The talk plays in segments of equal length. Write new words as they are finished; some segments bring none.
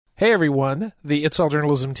Hey everyone, the It's All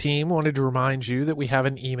Journalism team wanted to remind you that we have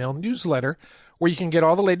an email newsletter where you can get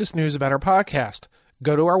all the latest news about our podcast.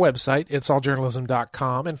 Go to our website,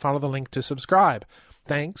 itsalljournalism.com, and follow the link to subscribe.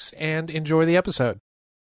 Thanks, and enjoy the episode.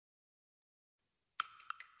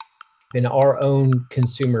 In our own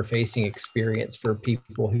consumer-facing experience for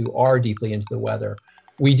people who are deeply into the weather,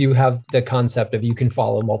 we do have the concept of you can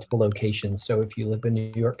follow multiple locations. So if you live in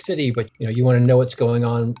New York City, but you want to know what's going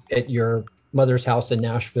on at your mother's house in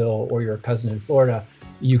Nashville or your cousin in Florida,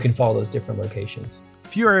 you can follow those different locations.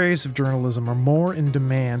 Few areas of journalism are more in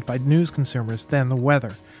demand by news consumers than the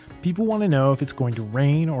weather. People want to know if it's going to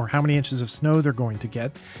rain or how many inches of snow they're going to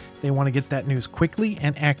get. They want to get that news quickly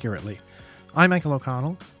and accurately. I'm Michael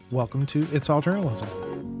O'Connell. Welcome to It's All Journalism.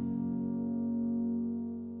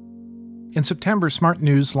 In September, Smart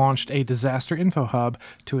News launched a disaster info hub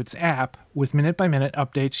to its app with minute-by-minute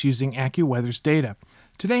updates using AccuWeather's data.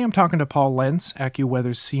 Today I'm talking to Paul Lentz,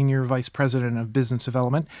 AccuWeather's Senior Vice President of Business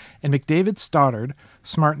Development, and McDavid Stoddard,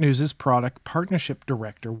 Smart News' Product Partnership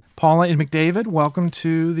Director. Paul and McDavid, welcome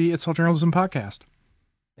to the It's All Journalism podcast.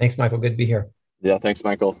 Thanks, Michael. Good to be here. Yeah, thanks,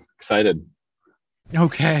 Michael. Excited.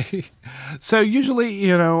 Okay. So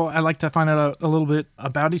usually, I like to find out a little bit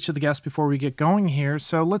about each of the guests before we get going here.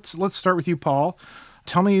 So let's start with you, Paul.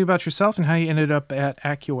 Tell me about yourself and how you ended up at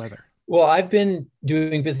AccuWeather. Well, I've been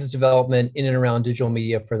doing business development in and around digital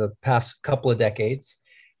media for the past couple of decades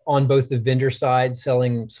on both the vendor side,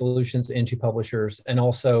 selling solutions into publishers, and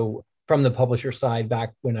also from the publisher side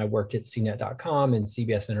back when I worked at CNET.com and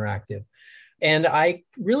CBS Interactive. And I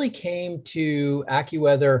really came to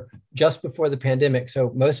AccuWeather just before the pandemic.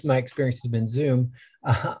 So most of my experience has been Zoom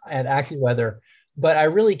at AccuWeather. But I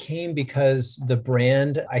really came because the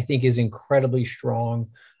brand, I think, is incredibly strong.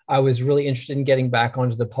 I was really interested in getting back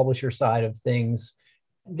onto the publisher side of things.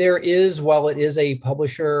 There is, while it is a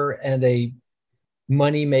publisher and a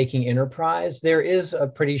money-making enterprise, there is a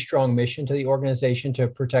pretty strong mission to the organization to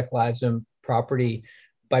protect lives and property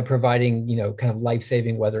by providing, kind of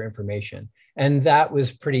life-saving weather information. And that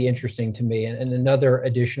was pretty interesting to me and another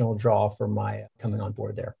additional draw for my coming on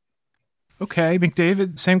board there. Okay,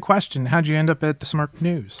 McDavid, same question. How'd you end up at Smart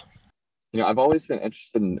News? I've always been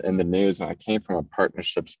interested in the news, and I came from a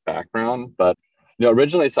partnerships background. But,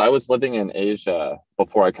 originally, so I was living in Asia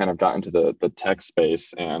before I kind of got into the tech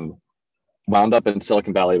space and wound up in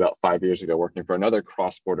Silicon Valley about 5 years ago working for another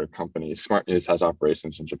cross-border company. Smart News has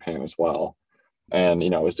operations in Japan as well. And,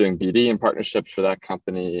 I was doing BD and partnerships for that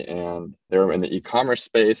company, and they were in the e-commerce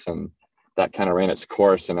space, and that kind of ran its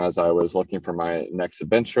course. And as I was looking for my next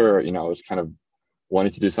adventure, I was kind of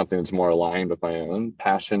wanting to do something that's more aligned with my own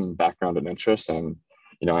passion, background, and interest. And,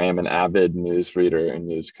 I am an avid news reader and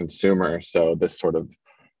news consumer. So this sort of,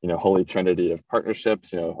 holy trinity of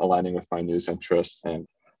partnerships, aligning with my news interests and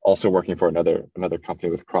also working for another company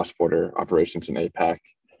with cross-border operations in APAC,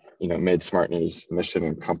 made Smart News mission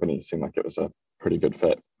and company seem like it was a pretty good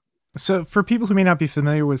fit. So for people who may not be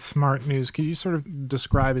familiar with Smart News, could you sort of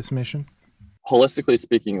describe its mission? Holistically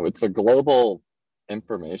speaking, it's a global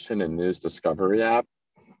information and news discovery app.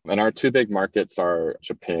 And our two big markets are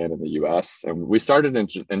Japan and the US. And we started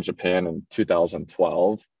in Japan in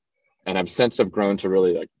 2012. And I've since have grown to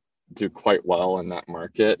really do quite well in that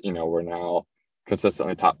market. We're now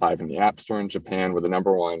consistently top 5 in the App Store in Japan. We're the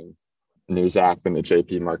number 1 news app in the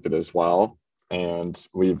JP market as well. And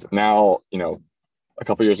we've now, a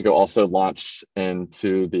couple of years ago also launched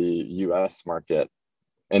into the US market.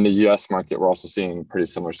 In the US market, we're also seeing pretty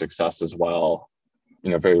similar success as well.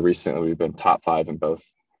 Very recently, we've been top 5 in both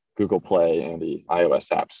Google Play and the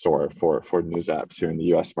iOS App Store for news apps here in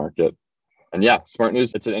the US market. And yeah, Smart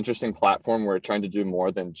News, it's an interesting platform. We're trying to do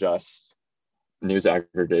more than just news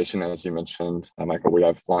aggregation. As you mentioned, Michael, we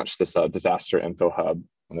have launched this disaster info hub.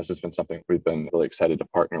 And this has been something we've been really excited to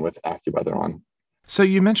partner with AccuWeather on. So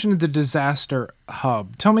you mentioned the disaster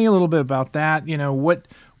hub. Tell me a little bit about that. What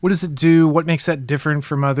does it do? What makes that different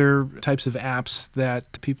from other types of apps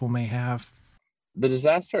that people may have? The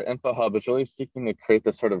Disaster Info Hub is really seeking to create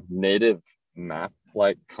this sort of native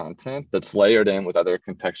map-like content that's layered in with other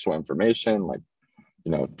contextual information, like,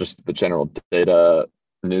 just the general data,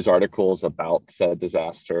 news articles about said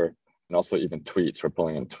disaster, and also even tweets. We're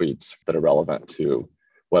pulling in tweets that are relevant to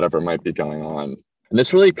whatever might be going on. And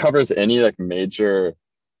this really covers any major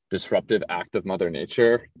disruptive act of Mother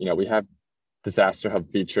Nature. We have Disaster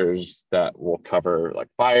Hub features that will cover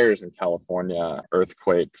fires in California,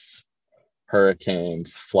 earthquakes,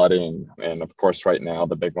 hurricanes, flooding, and of course, right now,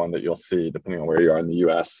 the big one that you'll see, depending on where you are in the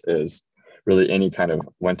US, is really any kind of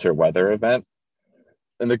winter weather event.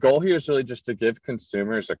 And the goal here is really just to give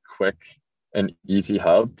consumers a quick and easy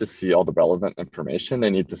hub to see all the relevant information they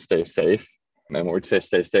need to stay safe And when we say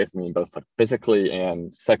stay safe, I mean both like physically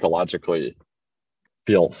and psychologically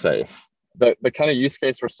feel safe. The kind of use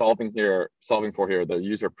case we're solving for here, the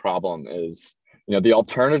user problem is, the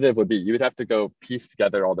alternative would be you would have to go piece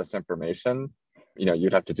together all this information.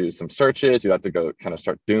 You'd have to do some searches, you'd have to go kind of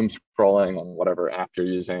start doom scrolling on whatever app you're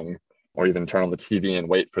using, or even turn on the TV and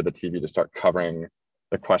wait for the TV to start covering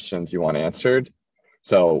the questions you want answered.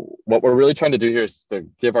 So what we're really trying to do here is to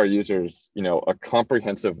give our users, a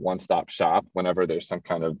comprehensive one-stop shop whenever there's some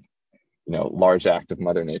kind of, large act of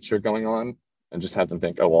Mother Nature going on, and just have them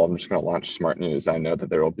think, oh, well, I'm just going to launch Smart News. I know that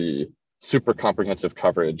there will be super comprehensive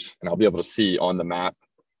coverage, and I'll be able to see on the map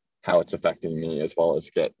how it's affecting me, as well as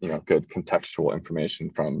get, good contextual information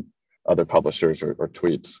from other publishers or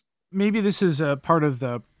tweets. Maybe this is a part of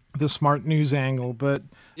the Smart News angle, but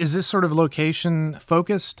is this sort of location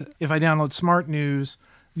focused? If I download Smart News,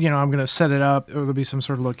 I'm going to set it up, or there'll be some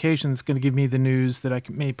sort of location that's going to give me the news that I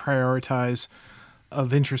may prioritize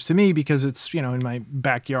of interest to me because it's, in my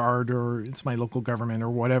backyard or it's my local government or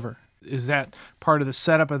whatever. Is that part of the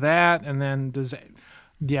setup of that? And then does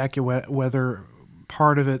the AccuWeather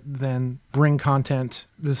part of it then bring content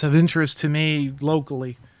that's of interest to me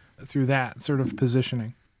locally through that sort of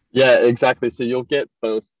positioning? Yeah, exactly. So you'll get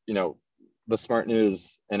both, the Smart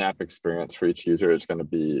News in-app experience for each user is going to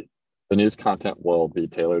be, the news content will be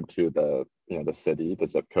tailored to the, the city, the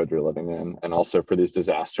zip code you're living in. And also for these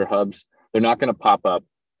disaster hubs, they're not going to pop up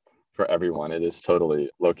for everyone. It is totally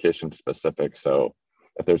location specific. So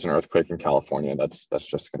if there's an earthquake in California, that's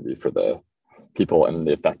just going to be for the people in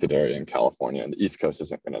the affected area in California. And the East Coast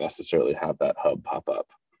isn't going to necessarily have that hub pop up.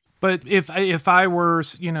 But if I were,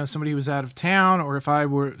 somebody who was out of town, or if I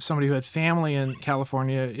were somebody who had family in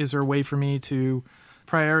California, is there a way for me to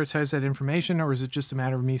prioritize that information, or is it just a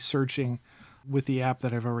matter of me searching with the app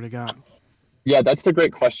that I've already got? Yeah, that's a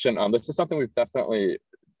great question. This is something we've definitely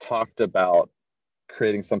talked about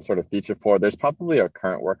creating some sort of feature for. There's probably a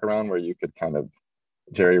current workaround where you could kind of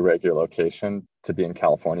jerry-rig your location to be in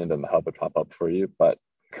California, and then the hub would pop up for you. But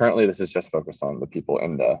currently, this is just focused on the people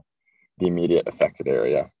in the immediate affected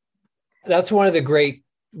area. That's one of the great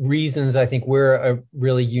reasons I think we're a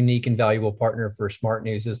really unique and valuable partner for Smart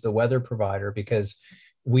News as the weather provider, because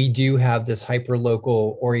we do have this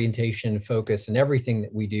hyper-local orientation focus in everything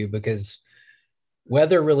that we do, because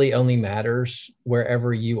weather really only matters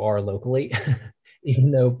wherever you are locally,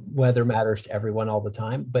 even though weather matters to everyone all the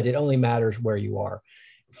time, but it only matters where you are.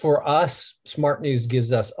 For us, Smart News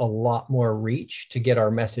gives us a lot more reach to get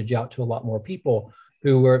our message out to a lot more people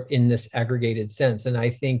who are in this aggregated sense. And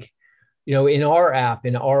I think, in our app,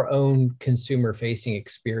 in our own consumer-facing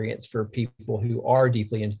experience for people who are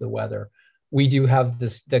deeply into the weather, we do have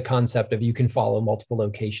the concept of you can follow multiple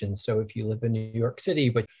locations. So if you live in New York City,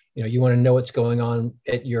 but you want to know what's going on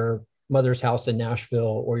at your mother's house in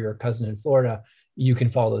Nashville or your cousin in Florida, you can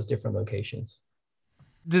follow those different locations.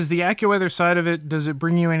 Does the AccuWeather side of it, does it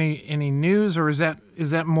bring you any news, or is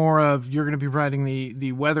that more of you're going to be providing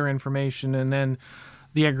the weather information and then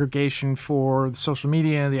the aggregation for the social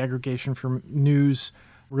media, the aggregation for news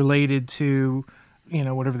related to,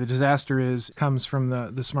 whatever the disaster is, comes from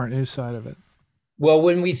the Smart News side of it? Well,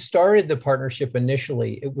 when we started the partnership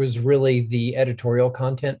initially, it was really the editorial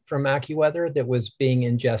content from AccuWeather that was being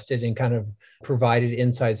ingested and kind of provided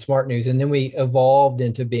inside Smart News. And then we evolved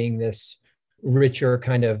into being this richer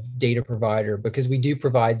kind of data provider, because we do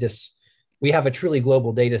provide this. We have a truly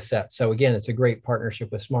global data set. So again, it's a great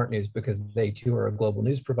partnership with Smart News because they too are a global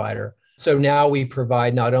news provider. So now we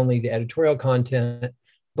provide not only the editorial content,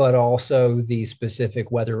 but also the specific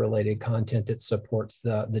weather-related content that supports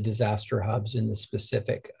the disaster hubs and the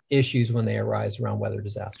specific issues when they arise around weather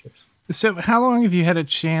disasters. So how long have you had a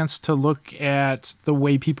chance to look at the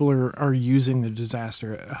way people are using the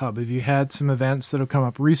disaster hub? Have you had some events that have come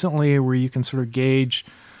up recently where you can sort of gauge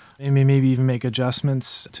and maybe even make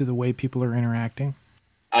adjustments to the way people are interacting?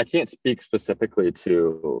 I can't speak specifically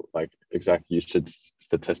to exact usage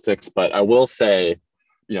statistics, but I will say,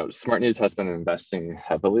 Smart News has been investing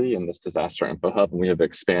heavily in this disaster info hub, and we have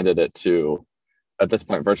expanded it to, at this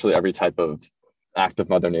point, virtually every type of act of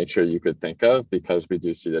Mother Nature you could think of, because we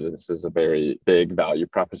do see that this is a very big value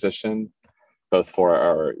proposition, both for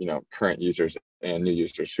our current users and new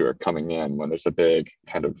users who are coming in when there's a big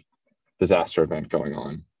kind of disaster event going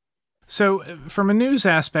on. So from a news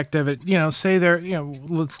aspect of it, say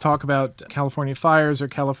let's talk about California fires or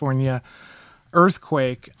California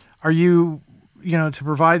earthquake. Are you, to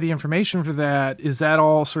provide the information for that, is that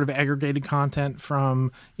all sort of aggregated content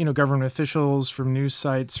from, government officials, from news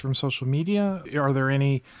sites, from social media? Are there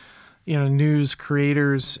any, news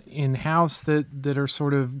creators in-house that are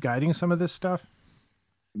sort of guiding some of this stuff?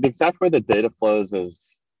 The exact way the data flows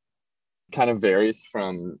is kind of varies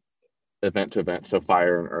from event to event. So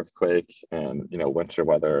fire and earthquake and, winter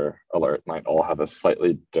weather alert might all have a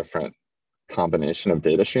slightly different combination of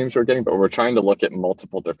data streams we're getting, but we're trying to look at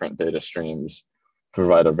multiple different data streams,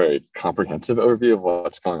 provide a very comprehensive overview of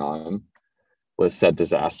what's going on with said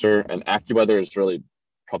disaster. And AccuWeather is really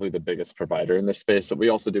probably the biggest provider in this space, but we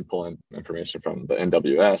also do pull in information from the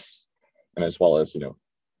NWS and as well as,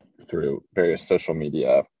 through various social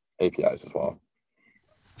media APIs as well.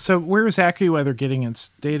 So where is AccuWeather getting its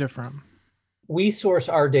data from? We source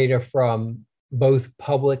our data from both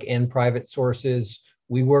public and private sources.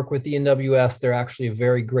 We work with the NWS. They're actually a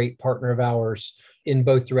very great partner of ours in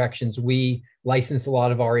both directions. We license a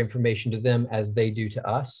lot of our information to them as they do to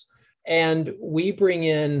us. And we bring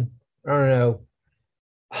in,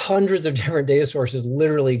 hundreds of different data sources,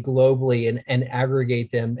 literally globally, and aggregate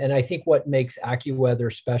them. And I think what makes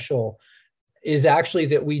AccuWeather special is actually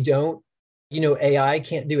that we don't, AI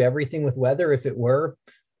can't do everything with weather. If it were,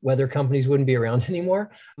 weather companies wouldn't be around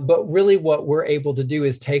anymore. But really what we're able to do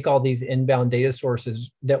is take all these inbound data sources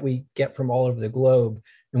that we get from all over the globe.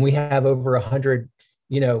 And we have over 100,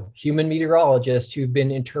 human meteorologists who've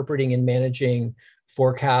been interpreting and managing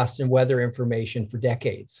forecasts and weather information for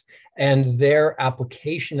decades. And their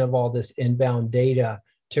application of all this inbound data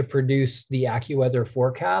to produce the AccuWeather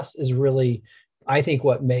forecast is really, I think,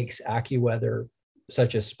 what makes AccuWeather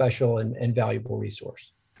such a special and valuable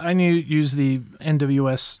resource. I use the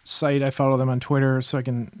NWS site. I follow them on Twitter so I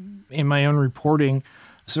can, in my own reporting,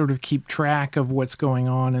 sort of keep track of what's going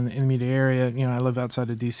on in the immediate area. I live outside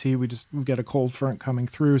of DC. We've got a cold front coming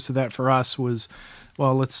through. So that for us was,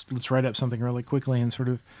 well, let's write up something really quickly and sort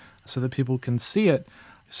of so that people can see it.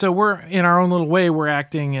 So we're, in our own little way, we're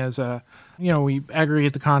acting as we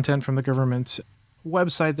aggregate the content from the government's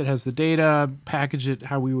website that has the data, package it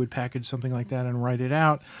how we would package something like that and write it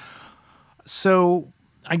out. So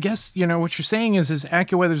I guess, what you're saying is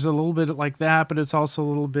AccuWeather's a little bit like that, but it's also a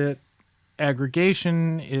little bit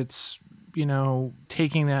aggregation. It's,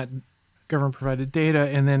 taking that government provided data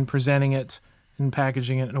and then presenting it and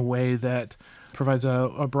packaging it in a way that provides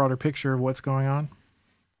a broader picture of what's going on.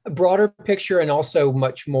 A broader picture, and also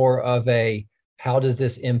much more of a, how does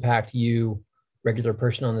this impact you, regular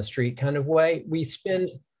person on the street kind of way. We spend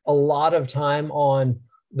a lot of time on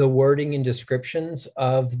the wording and descriptions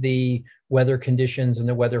of the weather conditions and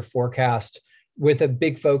the weather forecast, with a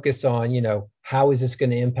big focus on, how is this going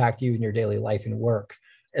to impact you in your daily life and work?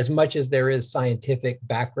 As much as there is scientific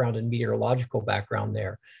background and meteorological background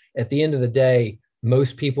there, at the end of the day,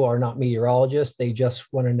 most people are not meteorologists. They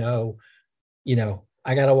just want to know,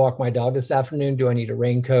 I got to walk my dog this afternoon. Do I need a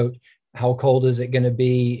raincoat? How cold is it going to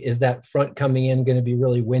be? Is that front coming in going to be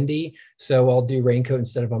really windy? So I'll do raincoat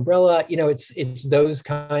instead of umbrella. It's those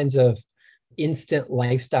kinds of instant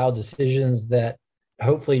lifestyle decisions that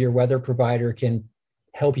hopefully your weather provider can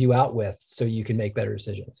help you out with so you can make better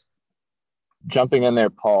decisions. Jumping in there,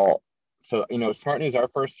 Paul. So, Smart News, our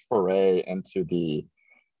first foray into the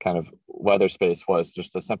kind of weather space was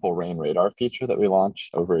just a simple rain radar feature that we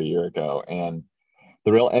launched over a year ago. And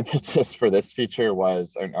the real impetus for this feature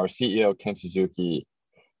was our CEO, Ken Suzuki,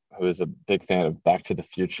 who is a big fan of Back to the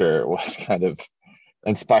Future, was kind of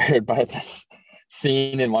inspired by this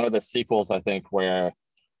scene in one of the sequels, I think, where,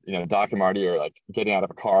 Doc and Marty are like getting out of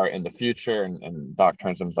a car in the future, and Doc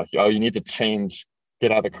turns to him and is like, oh, you need to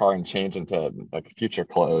get out of the car and change into like future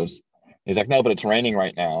clothes. He's like, no, but it's raining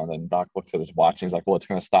right now. And then Doc looks at his watch and he's like, well, it's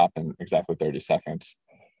going to stop in exactly 30 seconds.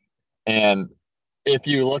 And if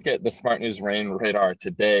you look at the Smart News rain radar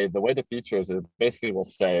today, the way the feature is, it basically will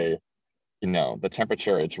say, the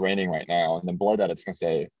temperature, it's raining right now. And then below that, it's going to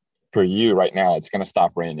say, for you right now, it's going to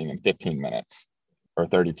stop raining in 15 minutes or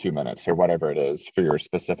 32 minutes or whatever it is for your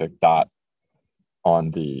specific dot on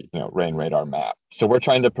the rain radar map. So we're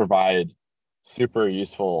trying to provide super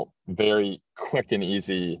useful, very quick and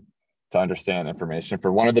easy to understand information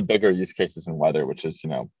for one of the bigger use cases in weather, which is,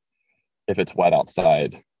 if it's wet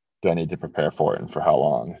outside, do I need to prepare for it and for how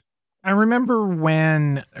long? I remember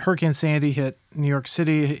when Hurricane Sandy hit New York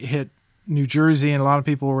City, hit New Jersey, and a lot of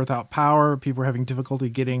people were without power. People were having difficulty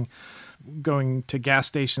going to gas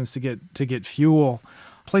stations to get fuel.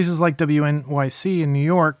 Places like WNYC in New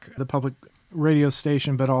York, the public radio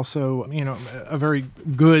station, but also, a very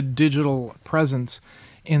good digital presence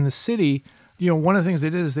in the city. One of the things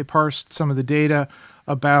they did is they parsed some of the data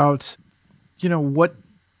about, what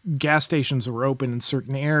gas stations were open in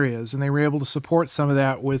certain areas, and they were able to support some of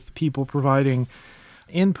that with people providing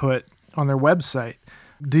input on their website.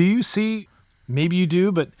 Do you see, maybe you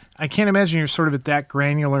do, but I can't imagine you're sort of at that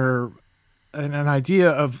granular an idea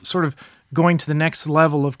of sort of going to the next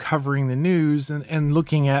level of covering the news and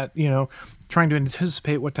looking at, trying to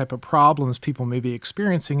anticipate what type of problems people may be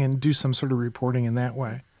experiencing and do some sort of reporting in that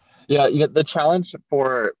way. Yeah, the challenge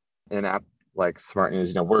for an app like Smart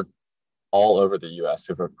News, we're all over the US.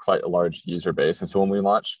 We have quite a large user base. And so when we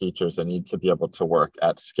launch features, they need to be able to work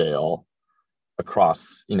at scale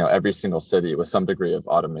across, every single city with some degree of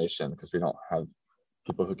automation, because we don't have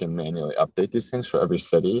people who can manually update these things for every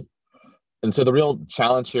city. And so the real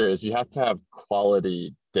challenge here is you have to have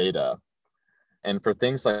quality data. And for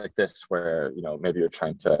things like this, where, maybe you're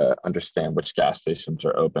trying to understand which gas stations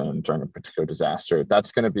are open during a particular disaster,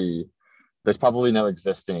 there's probably no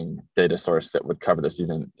existing data source that would cover this.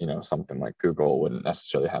 Even, something like Google wouldn't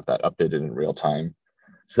necessarily have that updated in real time.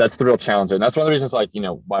 So that's the real challenge. And that's one of the reasons,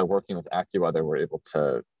 why working with AccuWeather, we're able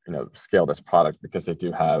to, scale this product, because they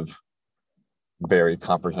do have very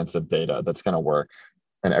comprehensive data that's going to work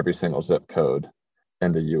in every single zip code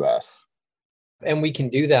in the US. And we can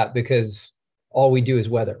do that because all we do is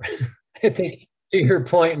weather. I think to your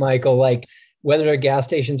point, Michael, whether our gas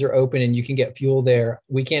stations are open and you can get fuel there,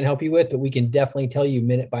 we can't help you with, but we can definitely tell you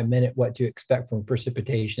minute by minute what to expect from a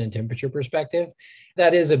precipitation and temperature perspective.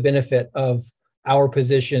 That is a benefit of our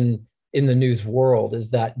position in the news world,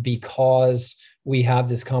 is that because we have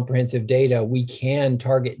this comprehensive data, we can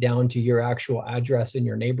target down to your actual address in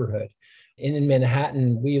your neighborhood. And in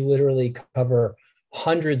Manhattan, we literally cover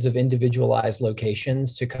hundreds of individualized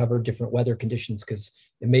locations to cover different weather conditions, because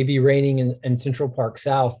it may be raining in Central Park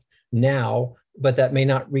South now, but that may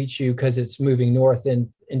not reach you because it's moving north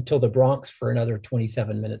until the Bronx for another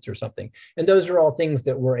 27 minutes or something. And those are all things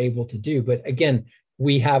that we're able to do. But again,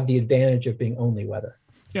 we have the advantage of being only weather.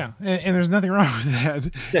 Yeah, and there's nothing wrong with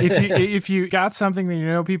that. If you got something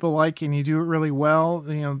that people like and you do it really well,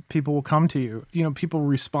 people will come to you. People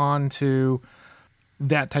respond to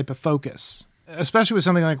that type of focus, especially with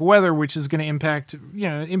something like weather, which is going to impact,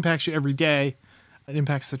 it impacts you every day. It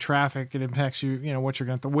impacts the traffic. It impacts you, what you're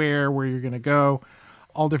going to have to wear, where you're going to go,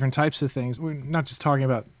 all different types of things. We're not just talking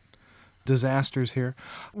about disasters here.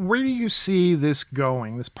 Where do you see this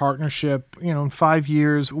going, this partnership, in 5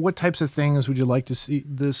 years? What types of things would you like to see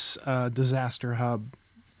this disaster hub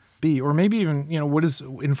be? Or maybe even,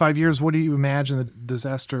 in 5 years, what do you imagine the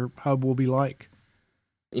disaster hub will be like?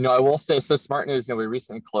 I will say, so Smart News, we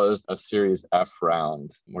recently closed a Series F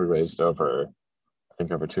round. We raised over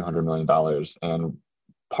 $200 million. And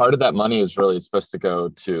part of that money is really supposed to go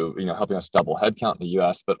to, helping us double headcount in the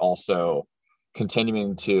US, but also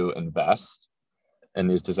continuing to invest in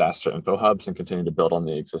these disaster info hubs and continue to build on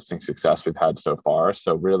the existing success we've had so far.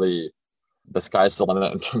 So really, the sky's the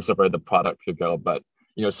limit in terms of where the product could go. But,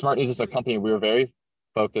 Smart News is a company, we were very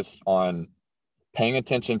focused on paying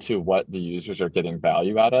attention to what the users are getting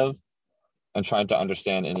value out of and trying to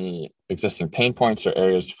understand any existing pain points or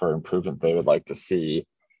areas for improvement they would like to see,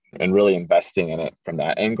 and really investing in it from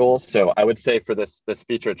that angle. So I would say for this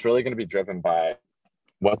feature, it's really going to be driven by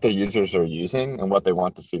what the users are using and what they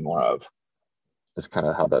want to see more of. Is kind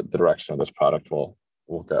of how the direction of this product will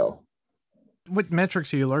go. What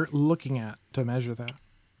metrics are you looking at to measure that?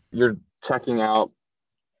 You're checking out,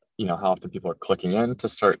 how often people are clicking into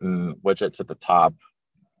certain widgets at the top.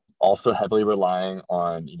 Also heavily relying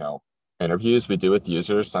on, interviews we do with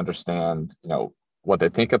users to understand, what they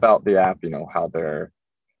think about the app, how they're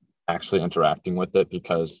actually interacting with it,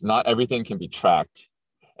 because not everything can be tracked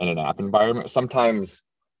in an app environment. Sometimes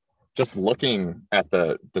just looking at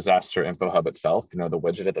the disaster info hub itself, the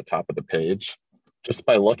widget at the top of the page, just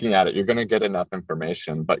by looking at it, you're going to get enough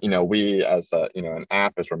information. But, we as an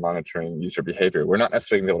app, as we're monitoring user behavior, we're not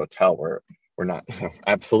necessarily going to be able to tell we're not,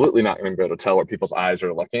 absolutely not going to be able to tell where people's eyes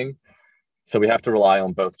are looking. So we have to rely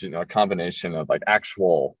on both, a combination of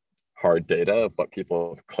actual hard data of what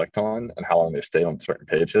people have clicked on and how long they stayed on certain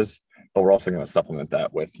pages. But we're also going to supplement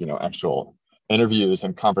that with, actual interviews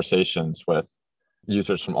and conversations with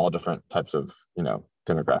users from all different types of,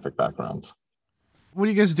 demographic backgrounds. What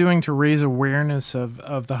are you guys doing to raise awareness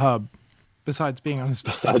of the hub besides being on this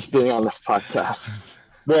podcast?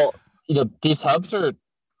 Well, these hubs are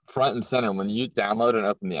front and center. When you download and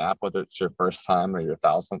open the app, whether it's your first time or your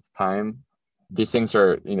 1,000th time, these things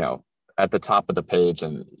are, at the top of the page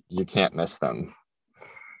and you can't miss them.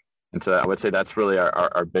 And so I would say that's really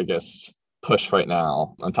our biggest push right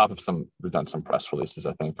now. On top of we've done some press releases,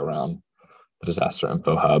 I think, around the Disaster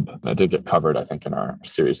Info Hub. And it did get covered, I think, in our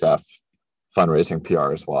Series F fundraising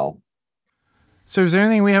PR as well. So is there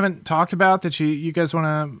anything we haven't talked about that you guys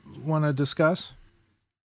want to discuss?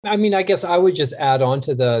 I mean, I guess I would just add on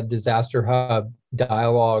to the Disaster Hub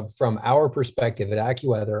dialogue from our perspective at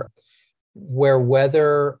AccuWeather, where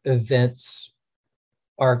weather events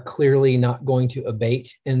are clearly not going to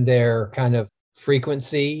abate in their kind of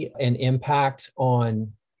frequency and impact on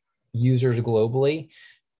users globally.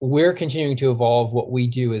 We're continuing to evolve what we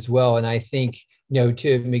do as well. And I think,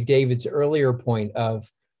 to McDavid's earlier point of,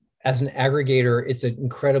 as an aggregator, it's an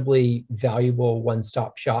incredibly valuable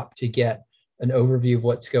one-stop shop to get an overview of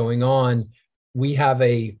what's going on. We have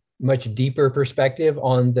a much deeper perspective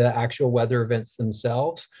on the actual weather events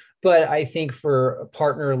themselves. But I think for a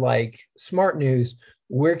partner like Smart News,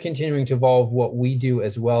 we're continuing to evolve what we do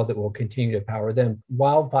as well that will continue to power them.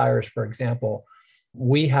 Wildfires, for example,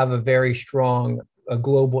 we have a very strong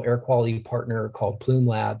global air quality partner called Plume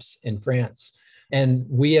Labs in France. And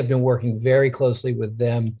we have been working very closely with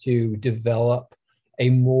them to develop a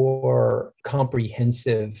more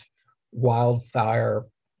comprehensive wildfire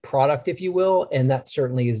product, if you will. And that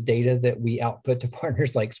certainly is data that we output to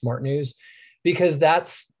partners like Smart News, because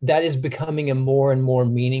that is becoming a more and more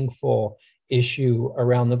meaningful issue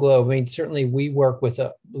around the globe. I mean, certainly we work with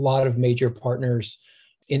a lot of major partners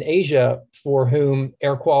in Asia for whom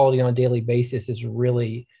air quality on a daily basis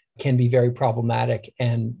can be very problematic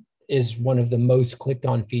and is one of the most clicked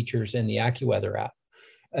on features in the AccuWeather app.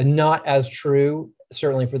 Not as true,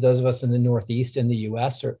 certainly for those of us in the Northeast in the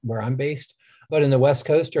US, or where I'm based, but in the West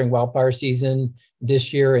Coast during wildfire season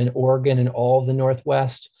this year in Oregon and all of the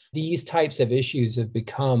Northwest, these types of issues have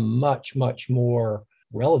become much, much more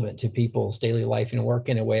relevant to people's daily life and work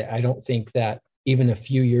in a way I don't think that even a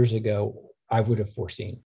few years ago I would have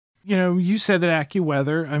foreseen. You said that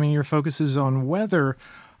AccuWeather, I mean, your focus is on weather.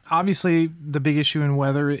 Obviously, the big issue in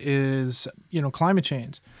weather is, climate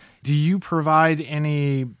change. Do you provide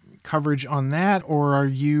any coverage on that, or are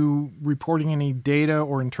you reporting any data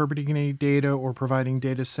or interpreting any data or providing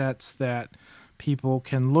data sets that people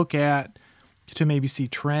can look at to maybe see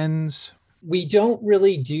trends? We don't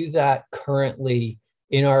really do that currently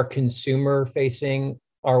in our consumer-facing,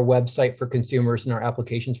 our website for consumers and our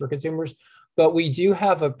applications for consumers. But we do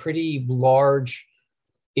have a pretty large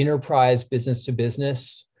enterprise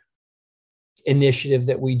business-to-business initiative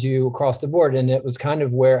that we do across the board. And it was kind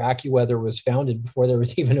of where AccuWeather was founded before there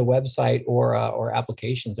was even a website or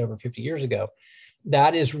applications over 50 years ago.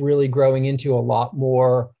 That is really growing into a lot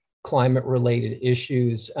more climate-related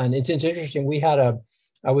issues. And it's interesting.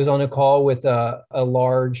 I was on a call with a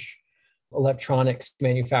large electronics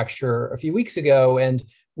manufacturer a few weeks ago, and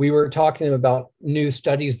we were talking to them about new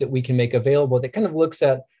studies that we can make available that kind of looks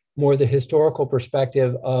at more the historical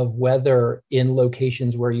perspective of weather in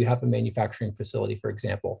locations where you have a manufacturing facility, for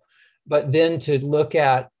example. But then to look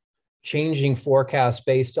at changing forecasts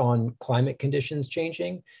based on climate conditions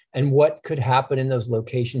changing and what could happen in those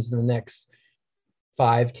locations in the next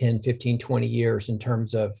 5, 10, 15, 20 years in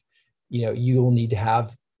terms of, you will need to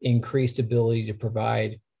have increased ability to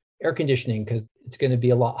provide air conditioning because it's going to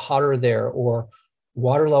be a lot hotter there, or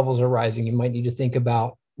water levels are rising. You might need to think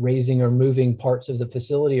about raising or moving parts of the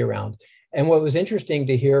facility around. And what was interesting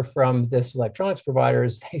to hear from this electronics provider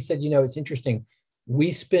is they said, it's interesting.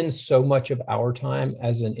 We spend so much of our time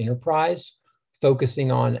as an enterprise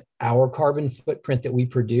focusing on our carbon footprint that we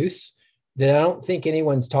produce that I don't think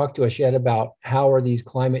anyone's talked to us yet about how are these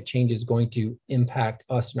climate changes going to impact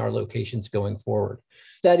us and our locations going forward.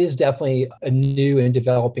 That is definitely a new and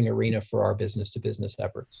developing arena for our business-to-business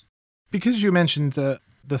efforts. Because you mentioned the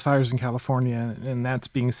fires in California, and that's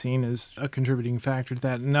being seen as a contributing factor to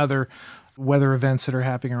that, and other weather events that are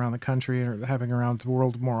happening around the country or happening around the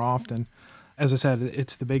world more often. As I said,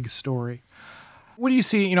 it's the big story. What do you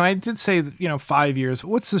see? I did say, 5 years.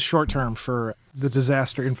 What's the short term for the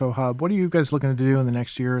Disaster Info Hub? What are you guys looking to do in the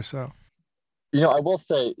next year or so? I will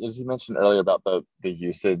say, as you mentioned earlier about the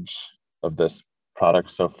usage of this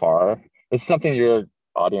product so far, it's something your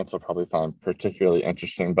audience will probably find particularly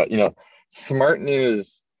interesting. But, Smart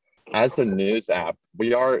News, as a news app,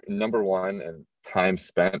 we are number one in time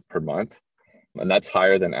spent per month, and that's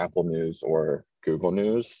higher than Apple News or Google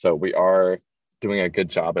News. So we are doing a good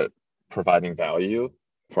job at providing value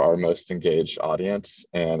for our most engaged audience.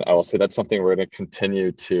 And I will say that's something we're going to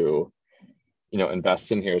continue to,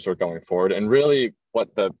 invest in here as we're going forward. And really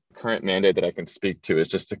what the current mandate that I can speak to is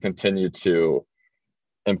just to continue to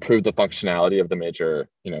improve the functionality of the major,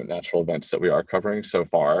 natural events that we are covering so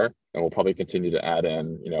far. And we'll probably continue to add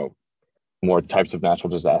in, more types of natural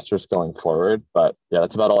disasters going forward. But yeah,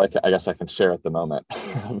 that's about all I guess I can share at the moment.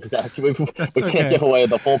 we can't give away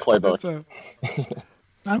the full playbook.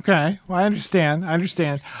 Okay. Well, I understand.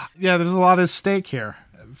 Yeah, there's a lot at stake here,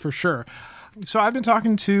 for sure. So I've been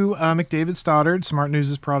talking to McDavid Stoddard, Smart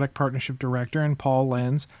News' Product Partnership Director, and Paul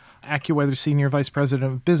Lenz, AccuWeather Senior Vice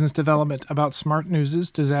President of Business Development, about Smart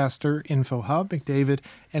News' Disaster Info Hub. McDavid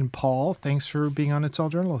and Paul, thanks for being on It's All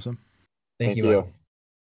Journalism. Thank you.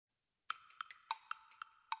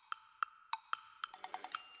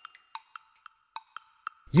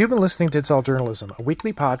 You've been listening to It's All Journalism, a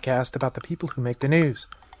weekly podcast about the people who make the news.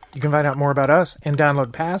 You can find out more about us and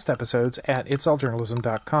download past episodes at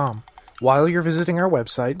itsalljournalism.com. While you're visiting our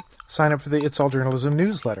website, sign up for the It's All Journalism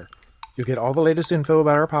newsletter. You'll get all the latest info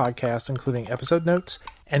about our podcast, including episode notes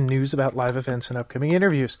and news about live events and upcoming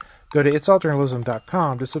interviews. Go to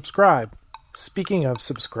itsalljournalism.com to subscribe. Speaking of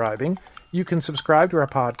subscribing, you can subscribe to our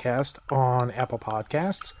podcast on Apple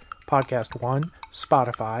Podcasts, Podcast One,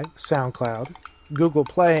 Spotify, SoundCloud, Google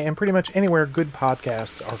Play, and pretty much anywhere good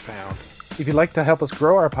podcasts are found. If you'd like to help us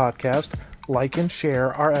grow our podcast, like and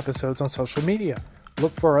share our episodes on social media.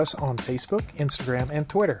 Look for us on Facebook, Instagram, and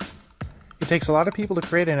Twitter. It takes a lot of people to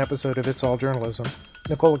create an episode of It's All Journalism.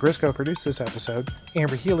 Nicola Grisco produced this episode,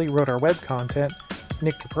 Amber Healy wrote our web content,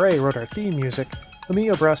 Nick Dupre wrote our theme music,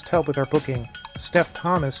 Emilio Brust helped with our booking, Steph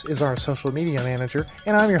Thomas is our social media manager,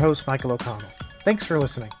 and I'm your host, Michael O'Connell. Thanks for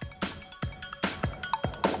listening.